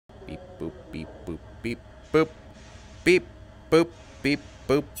beep, boop, beep, boop, beep,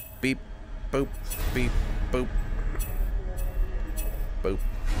 boop, beep, boop, beep, boop, boop,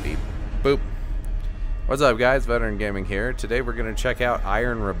 beep, boop. What's up, guys? Veteran Gaming here. Today we're going to check out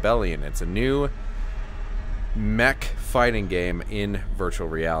Iron Rebellion. It's a new mech fighting game in virtual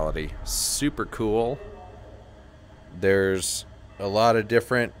reality. Super cool. There's a lot of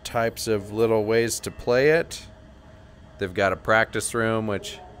different types of little ways to play it. They've got a practice room,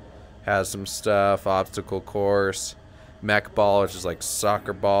 which has some stuff, obstacle course, mech ball, which is like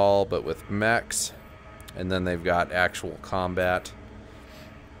soccer ball, but with mechs. And then they've got actual combat.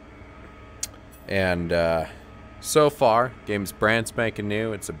 And so far, game's brand spanking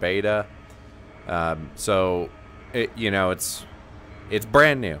new. It's a beta, so it's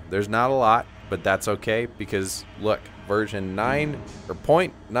brand new. There's not a lot, but that's okay because look, version 9 or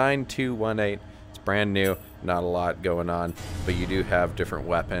 0.9218. It's brand new. Not a lot going on, but you do have different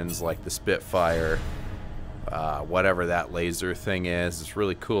weapons like the Spitfire, whatever that laser thing is. It's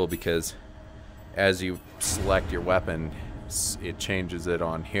really cool because as you select your weapon, it changes it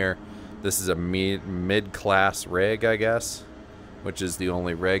on here. This is a mid-class rig, I guess, which is the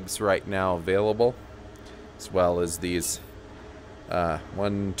only rigs right now available, as well as these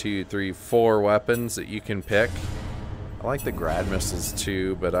 1, 2, 3, 4 weapons that you can pick. I like the grad missiles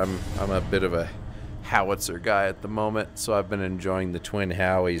too, but I'm a bit of a howitzer guy at the moment, so I've been enjoying the twin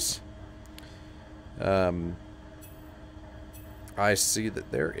Howies. I see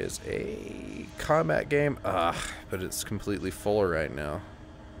that there is a combat game, but it's completely full right now.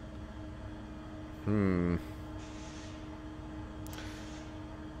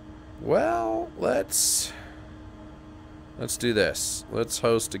 Well, let's do this. Let's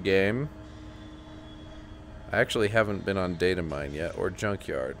host a game. I actually haven't been on Data Mine yet, or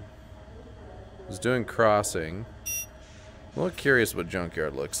Junkyard. I was doing Crossing. I'm a little curious what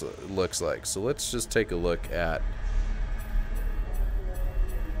Junkyard looks like, so let's just take a look at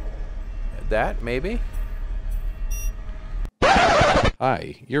that, maybe?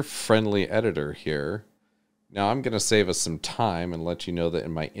 Hi, your friendly editor here. Now I'm going to save us some time and let you know that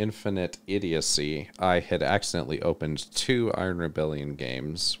in my infinite idiocy, I had accidentally opened 2 Iron Rebellion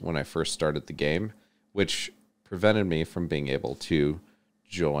games when I first started the game, which prevented me from being able to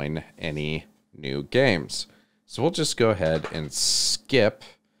join any new games. So we'll just go ahead and skip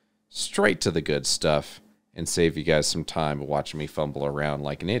straight to the good stuff and save you guys some time watching me fumble around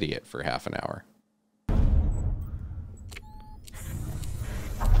like an idiot for half an hour.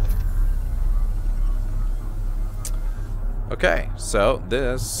 Okay, so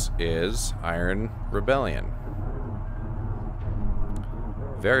this is Iron Rebellion.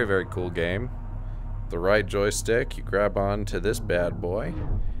 Very, very cool game. The right joystick, you grab on to this bad boy.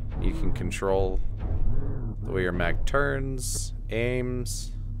 You can control the way your mech turns,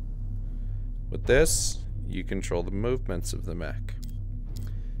 aims. With this, you control the movements of the mech.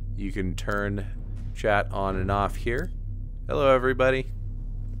 You can turn chat on and off here. Hello, everybody.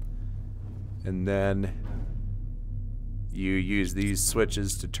 And then you use these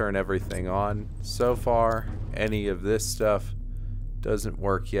switches to turn everything on. So far, any of this stuff doesn't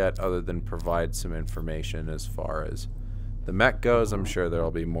work yet other than provide some information as far as the mech goes. I'm sure there'll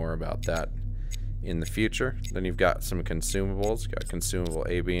be more about that in the future. Then you've got some consumables. Got consumable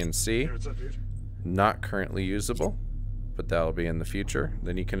A, B, and C. Hey, what's up, dude? Not currently usable, but that'll be in the future.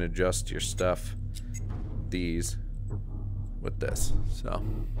 Then you can adjust your stuff, these, with this. So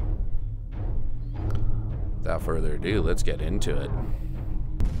without further ado, let's get into it.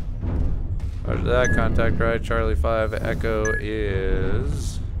 After that, contact right, Charlie 5, Echo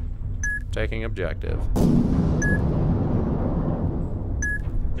is taking objective.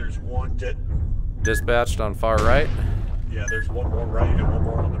 There's one dead. Dispatched on far right. Yeah, there's one more right and one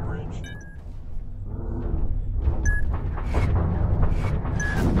more on the bridge.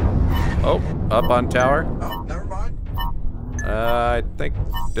 Oh, up on tower. Oh, never mind. I think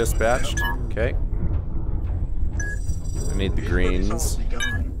dispatched. Okay. I need the greens.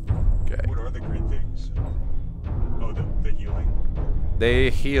 Okay. What are the green things? Oh, the healing. They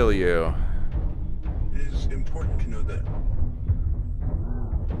heal you. It is important to know that.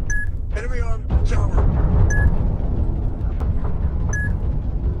 Enemy on tower.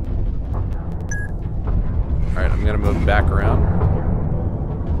 Alright, I'm gonna move back around.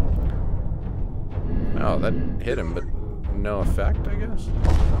 Oh, that hit him, but no effect, I guess.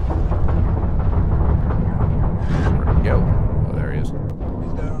 Where'd he go? Oh, there he is.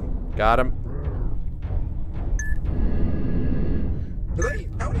 He's down. Got him.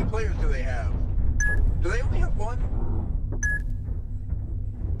 How many players do they have? Do they only have one?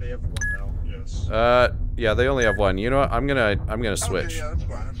 They have one now, yes. Yeah, they only have one. You know what? I'm gonna switch. Okay, yeah, that's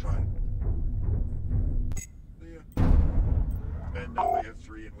fine, that's fine. and now they have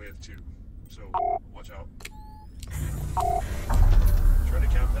 3 and we have 2. So watch out. Try to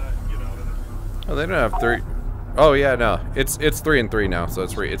count that and get out of it. Oh, they don't have 3. Oh yeah, no, it's 3 and 3 now, so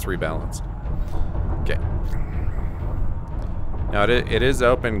it's rebalanced. Okay. Now it is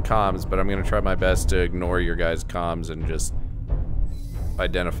open comms, but I'm gonna try my best to ignore your guys' comms and just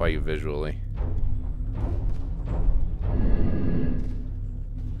identify you visually.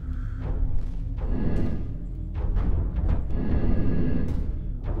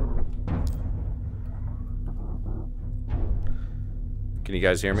 Can you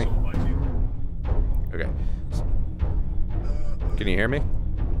guys hear me? Okay. Can you hear me?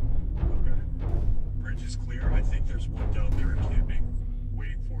 Okay. Bridge is clear. I think there's one down there camping,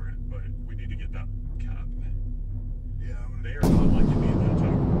 waiting for it, but we need to get that cap. Yeah, they are not liking me in that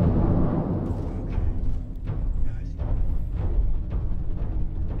tower. Okay.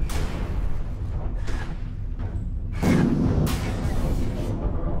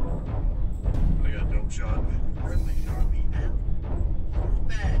 I got a dope shot. Friendly shot me now.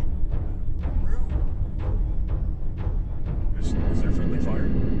 Bad. Is there friendly fire?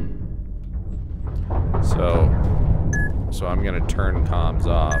 So I'm gonna turn comms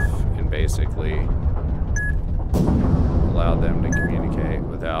off and basically allow them to communicate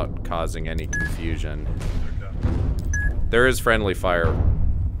without causing any confusion. Okay. There is friendly fire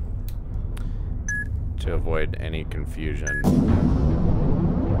to avoid any confusion.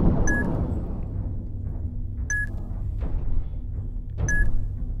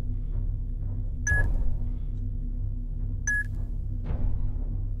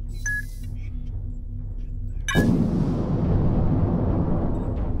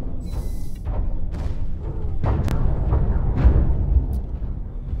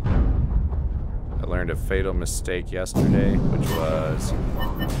 A fatal mistake yesterday, which was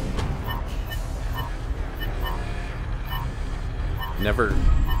never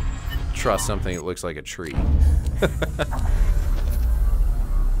trust something that looks like a tree.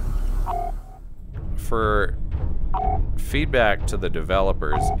 For feedback to the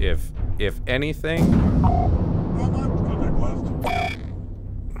developers, if anything,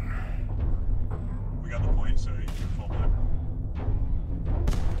 we got the point, so you can fall back.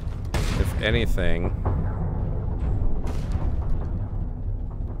 if anything,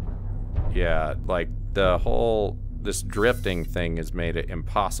 yeah, like this drifting thing has made it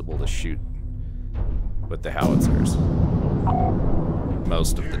impossible to shoot with the howitzers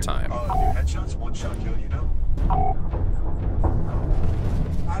most of the time. Headshots, one shot kill, you know?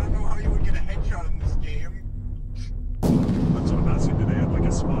 I don't know how you would get a headshot in this game. That's what I'm asking. Do they have like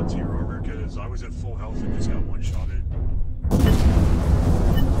a spot to your armor? Because I was at full health and just got one shotted.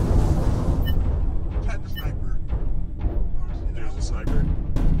 Had the sniper. There's a sniper.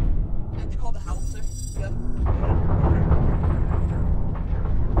 It's called a howitzer. Yep.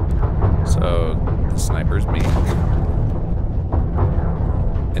 So the sniper's me.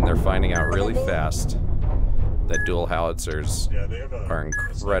 And they're finding out really fast that dual howitzers are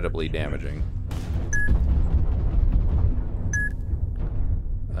incredibly damaging.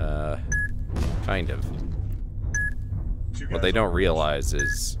 Kind of. What they don't realize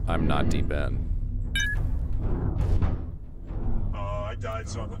is I'm not deep in. I died,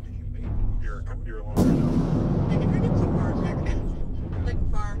 so I'm you're alone right now. Hey, can you get some fire? Take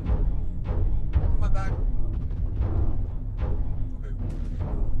fire. My back.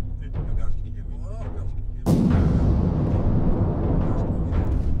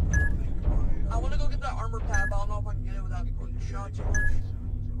 I want to go get that armor pad, but I don't know if I can get it without getting shot too much.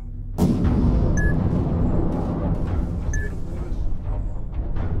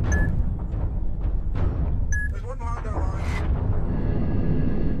 There's one behind our line.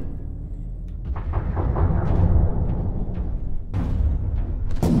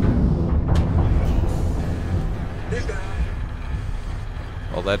 He's down.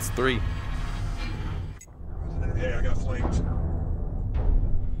 Well, that's 3. Hey, I got flanked.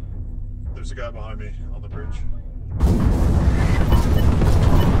 There's a guy behind me on the bridge.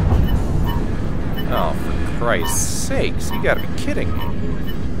 Oh, for Christ's sakes, you gotta be kidding me.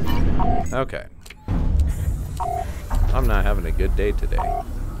 Okay. I'm not having a good day today.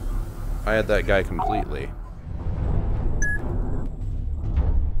 I had that guy completely.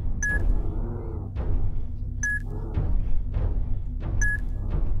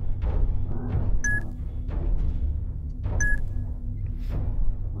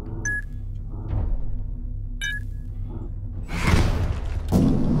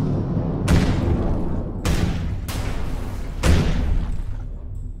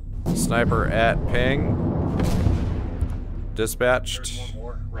 Sniper at ping. Dispatched. There's one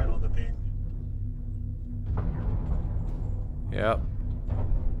more right on the ping. Yep.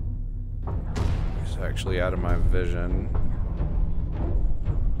 He's actually out of my vision.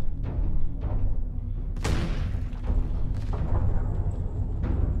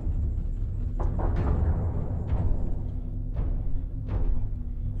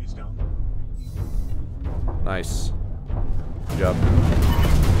 He's down. Nice. Good job.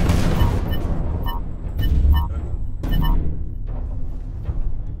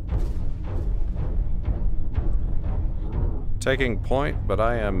 Taking point, but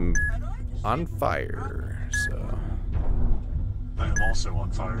I am on fire, so. I am also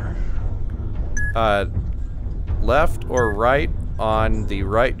on fire. Left or right on the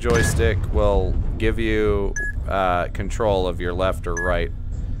right joystick will give you control of your left or right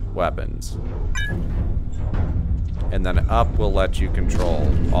weapons. And then up will let you control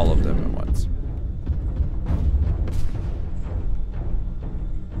all of them at once.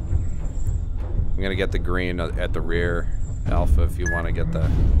 I'm gonna get the green at the rear, Alpha, if you want to get the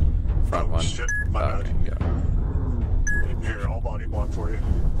front one. Shit, my bad. Okay, yeah. Here, I'll body block for you.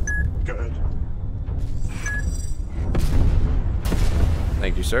 Go ahead.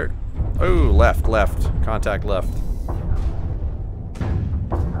 Thank you, sir. Oh, left. Contact left.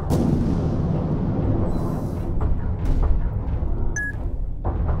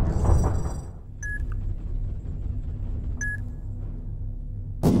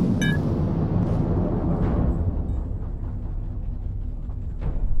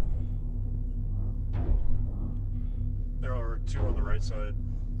 There are two on the right side.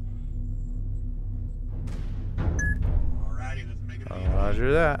 Alrighty, let's make it.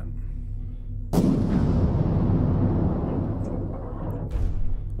 Roger that.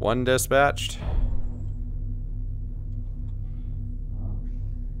 One dispatched.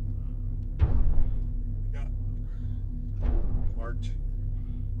 Yeah. Marked.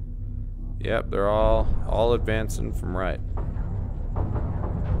 Yep, they're all advancing from right.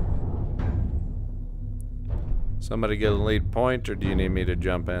 Somebody get a lead point, or do you need me to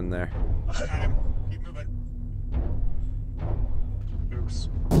jump in there? Got him. Keep moving. Oops.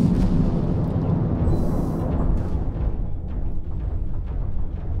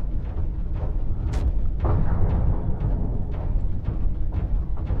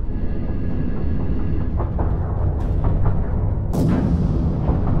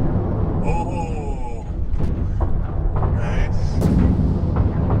 Oh, Nice.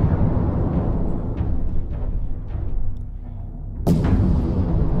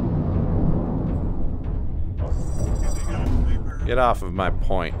 They got a sniper. Get off of my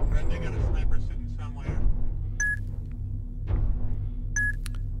point. They got a sniper sitting somewhere.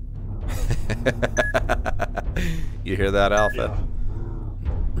 You hear that, Alpha? yeah.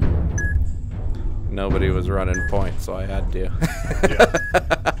 Nobody was running point, so I had to.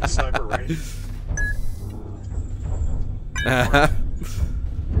 Yeah. Sniper right.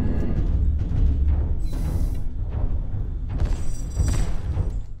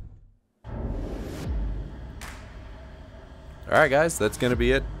 Alright guys, that's going to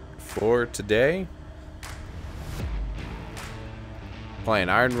be it for today. Playing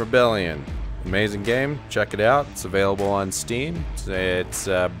Iron Rebellion. Amazing game. Check it out. It's available on Steam. It's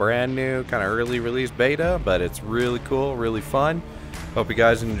a brand new, kind of early release beta, but it's really cool, really fun. Hope you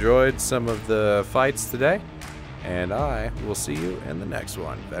guys enjoyed some of the fights today. And I will see you in the next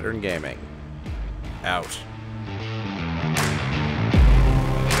one. Veteran Gaming. Out.